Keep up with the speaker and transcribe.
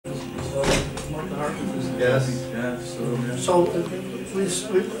Yes. Yeah, So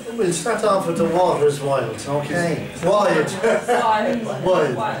we'll start off with the water is wild. Okay. Wild.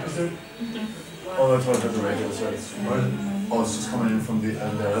 Wild. Oh, I thought it had the radio sides. Oh, it's just coming in from the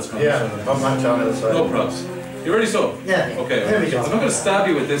end there. That's good. Yeah, from that channel side. No props. You ready, so? Yeah. Okay. Here we go. I'm not going to stab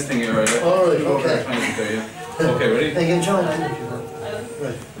you with this thing here. Right? All right. Okay. Okay, ready? You can join in if you want.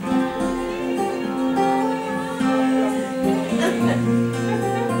 Right.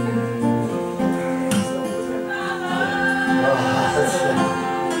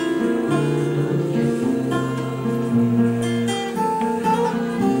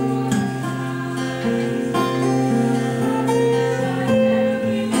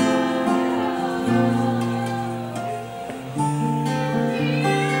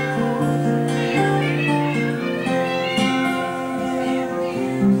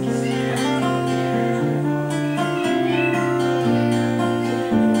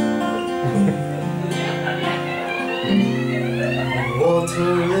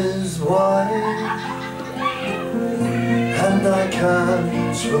 Water is wide, and I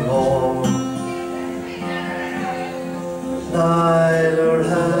can't swim on. Neither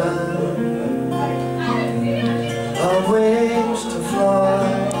have I wings to fly.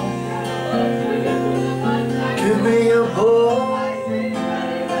 Give me a boat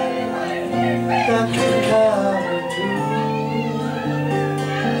that can carry two.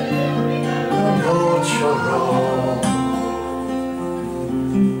 The boat shall roll.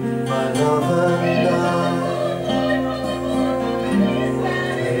 My love and I,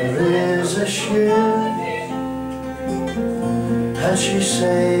 there is a ship, and she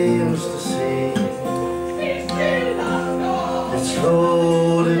sails the sea. It's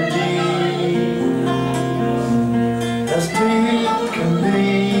loaded deep, as deep can be,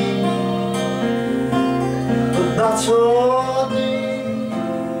 but not so deep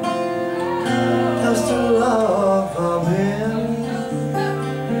as the love I'm in.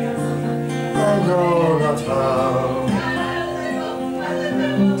 I know not how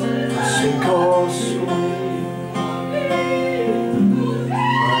to sink or swim. I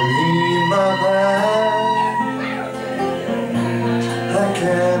leave my bag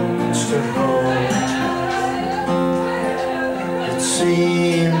against the boat. It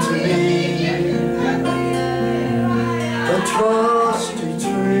seemed to me a trusty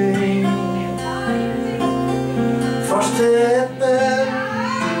dream. First it bent,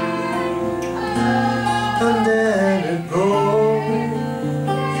 and then it broke,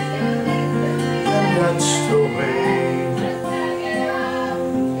 and that's the way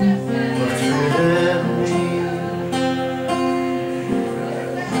what treated me.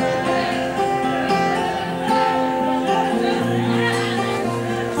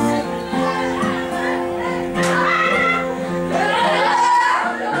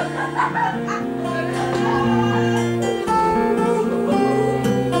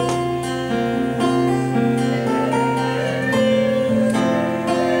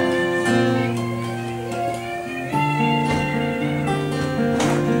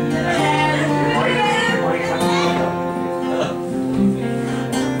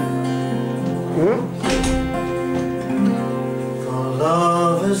 For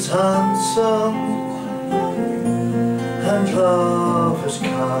love is handsome, and love is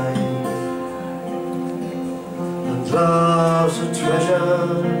kind, and love's a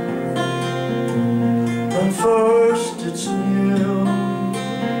treasure, and first it's new,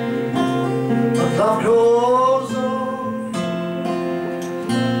 but love grows old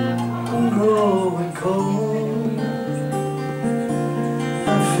and growing cold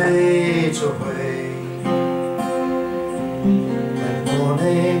and fades away.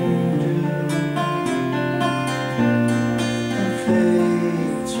 Morning dew and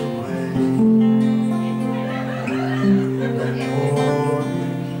fades away. That morning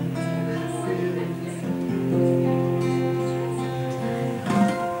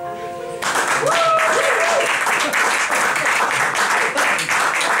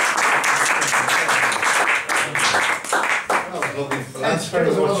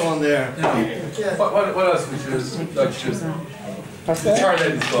There's another one there. Yeah. What else would you like to choose? The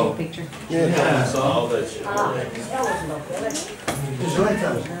Charlatans Ball. Picture. Yeah. All that shit. Did you like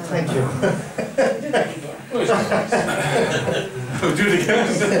that? Thank you. Do it again.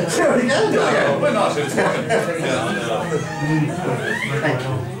 Do it again? Yeah, why not? It's fun. Thank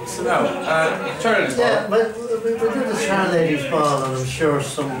you. So now, Charlatans Ball. Yeah, but we did the Char Ladies Ball, and I'm sure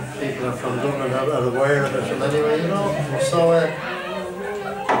some people are from Dublin are aware of it, and anyway, you know. So,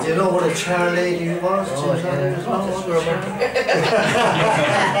 do you know what a Char Lady was?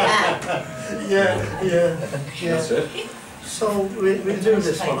 Yeah. That's it. So we'll do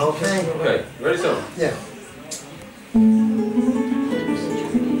this one, okay? Okay, ready, so? Yeah.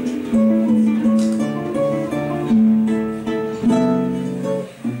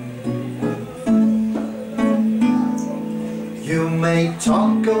 You may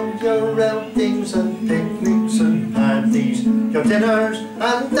talk of your outings and picnics and parties, your dinners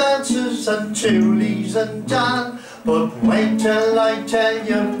and dances and tulies and jam, but wait till I tell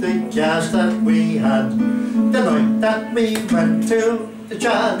you the gas that we had the night that we went to the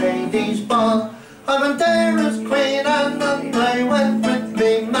Jar Ladies' Ball. I went there as Queen Anne and I went with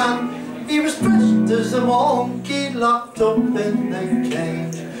me man. He was dressed as a monkey locked up in the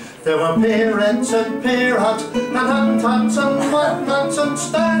cage. There were pierheads and pier hats and hand hats and whatnots and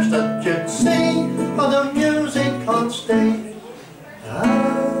stars that you'd see on the music on stage.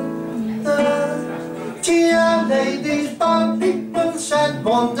 And the Jar Ladies' Ball people said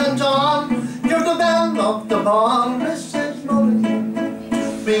one and John, you're the belle of the ball, Mrs.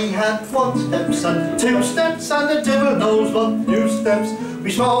 Mulligan. We had 1 steps and 2 steps and the devil knows what new steps.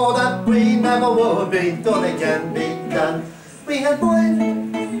 We swore that we never would be done again, began. We had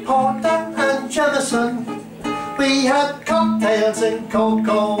wine, porter and Jameson. We had cocktails and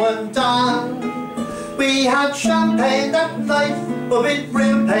cocoa and Dan. We had champagne that night, but with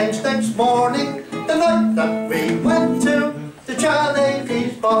real pains next morning, the night that we went to the Jar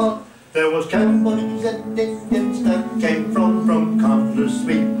Ladies' Ball. There was cowboys and Indians that came from Conor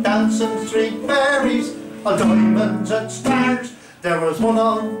Street, dancing street fairies, all diamonds and stars. There was one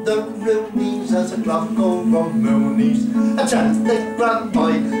on the Roonies as a clock over Mooney's, a chant that ran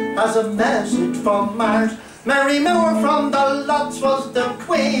by as a message from Mars. Mary Moore from the lots was the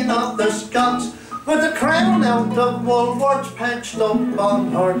Queen of the Scots, with a crown out of Woolworth's patched up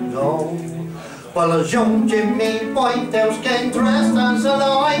on her dome. While as young Jimmy Whitehouse came dressed as a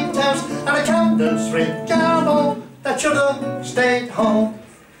lighthouse and a Camden Street gallows that should have stayed home.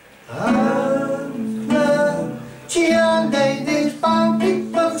 And the Jar Ladies' Ball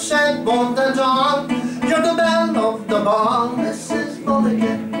people said one and on, you're the belle of the ball, Mrs.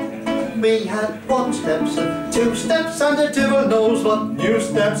 Mulligan. We had 1 steps and 2 steps and the devil knows what new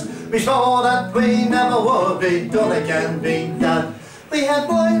steps. We swore that we never would be done again, began. We had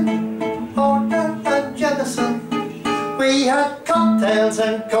wine, porter and Jameson. We had cocktails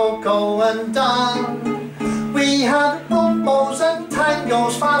and cocoa and Dan. We had rumbos and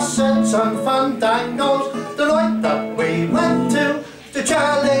tangos, facets and fandangos, the night that we went to the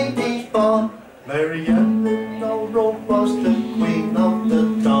Jar Ladies' Ball. Mary Ellen O'Rourke was the Queen of the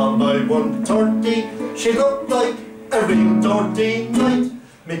Dawn. By 1:30 she looked like a real dirty knight.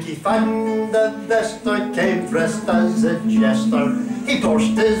 Mickey Van den Vester came dressed as a jester. He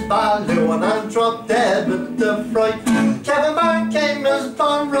pushed his balloon and dropped dead with the fright. Kevin Byrne came as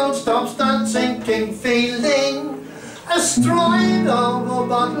Bond stops dancing King, feeling astride of a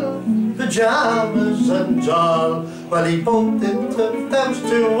bottle, pyjamas and all. Well, he bumped into those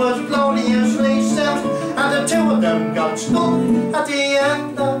two as gloriously soused, and the two of them got stuck at the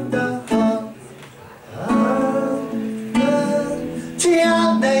end of the hall.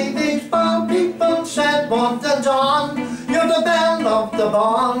 Jar Ladies' Ball people said one and on, you're the belle of the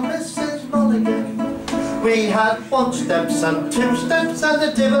ball, Mrs. Mulligan. We had 1 steps and 2 steps and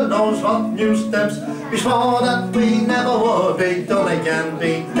the devil knows what new steps. We swore that we never would be done again,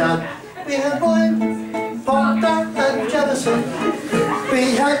 began. We had wine, porter and Jameson.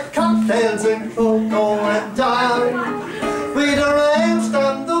 We had cocktails and cocoa and Dan. We'd arranged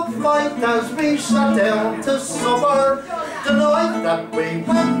on the fight as we sat down to supper the night that we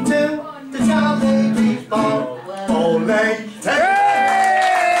went to the Jar Ladies' Ball. Ole!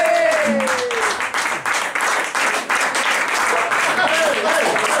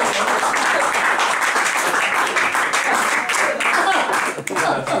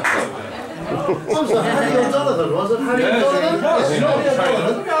 Was it Harry O'Donovan? Was it Harry O'Donovan?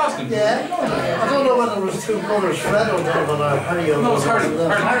 Yeah. I don't know whether it was two brothers, Fred O'Donovan or Harry O'Donovan. No, it's Harry.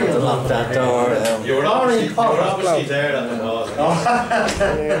 Harry O'Donovan. Lock that door. You were obviously there at the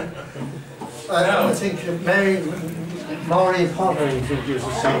I think Maureen Potter used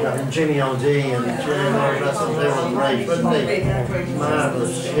to sing that, and Jimmy O'Dea and Jimmy Morrison, they were great, weren't they?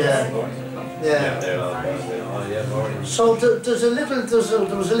 Marvellous, yeah. So there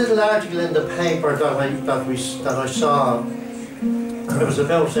was a little article in the paper that I saw. It was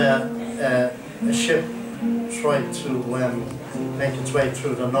about a ship tried to make its way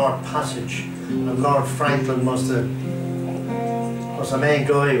through the North Passage, and Lord Franklin was the main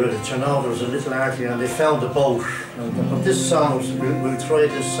guy with it. You know, there was a little article, and they found a boat. But this song, we'll try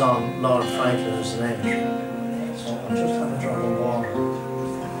this song. Lord Franklin is the name. So I'll just have a drop of water.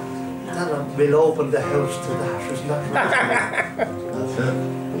 we'll open the house to that, isn't that right? That's it.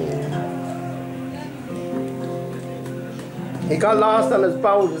 He got lost on his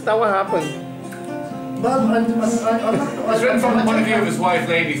boat. Is that what happened? Well, I'm not... It's written from the point of view of his wife,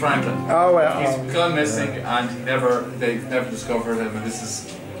 Lady Franklin. Oh well. He's gone missing, and they've never discovered him. And this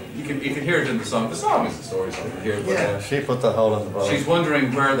is, you can hear it in the song. The song is the story, so you can hear it. But, Yeah. She put the hole in the boat. she's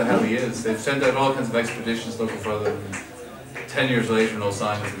wondering where the hell he is. They've sent out all kinds of expeditions looking for them. 10 years later, no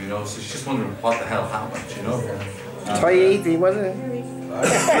sign of him, you know. So she's just wondering what the hell happened, you know. Tahiti, wasn't it?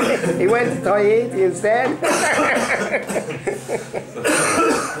 He went to Tahiti instead.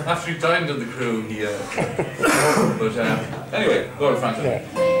 After he dined on the crew, he. But anyway, go to Franklin. Yeah.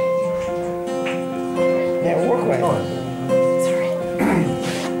 Yeah, work well.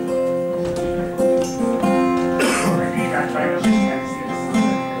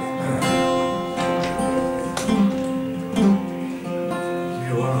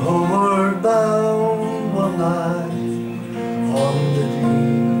 You were homeward bound one night on the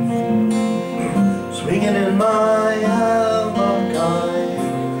deep, swinging in my hammock, I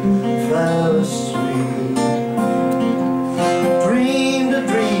fell asleep. Dreamed a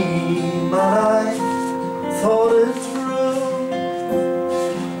dream and I thought it through,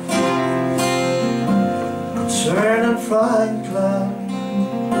 concerning Franklin,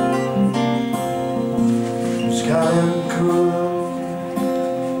 Sky crew.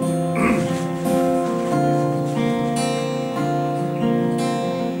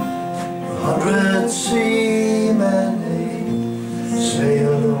 100 seamen they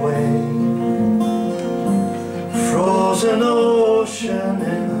sailed away, frozen ocean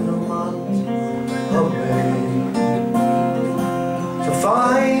in a month away, to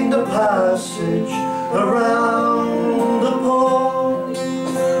find a passage around the pole.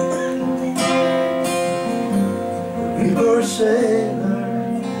 We were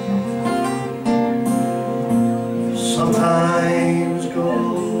sailors, sometimes go.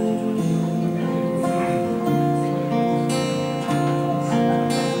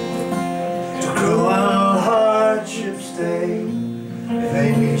 Cruel hardships they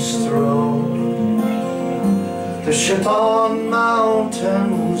vainly strove, the ship on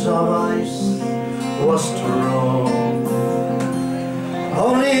mountains of ice was thrown.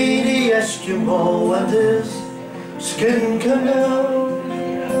 Only the Eskimo and his skin canoe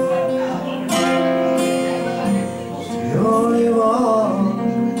was the only one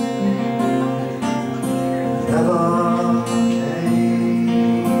ever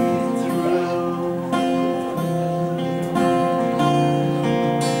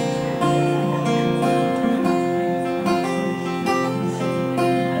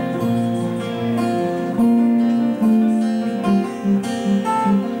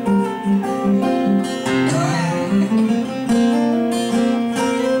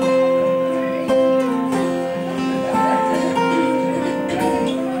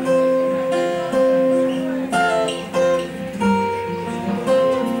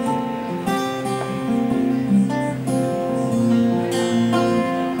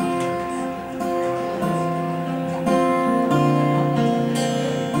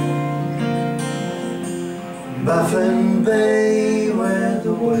Baffin Bay where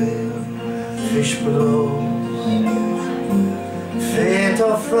the whale fish blows, fate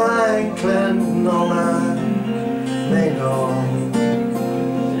of Franklin no man may know.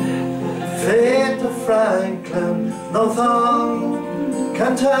 Fate of Franklin no tongue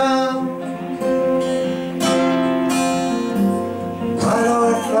can tell. My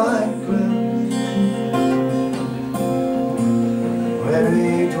Lord Franklin, where he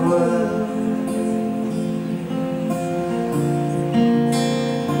dwells.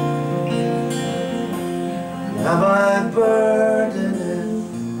 Now my burden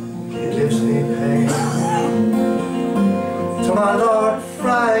it gives me pain. To my Lord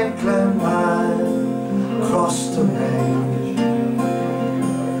Franklin I crossed the range.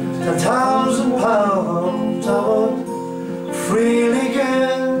 10,000 pounds I would freely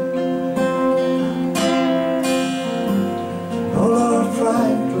give. Oh Lord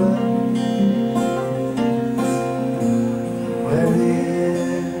Franklin, where he is.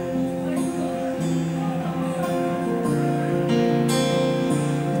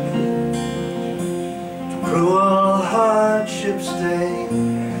 Cruel hardships they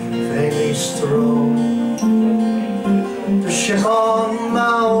vainly strove, the ship on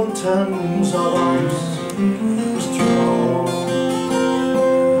mountains of ice was thrown.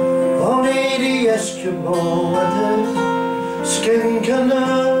 Only the Eskimo and his skin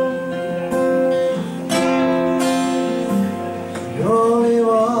canoe, the only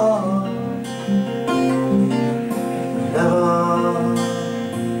one never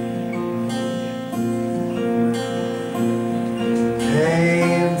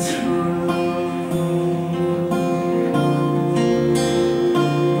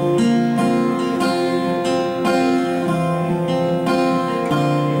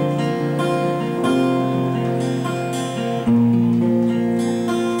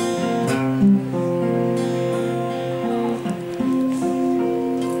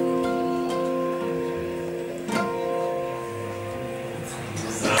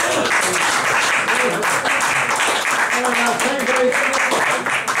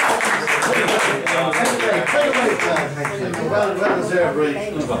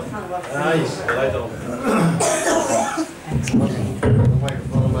Nice, well I don't.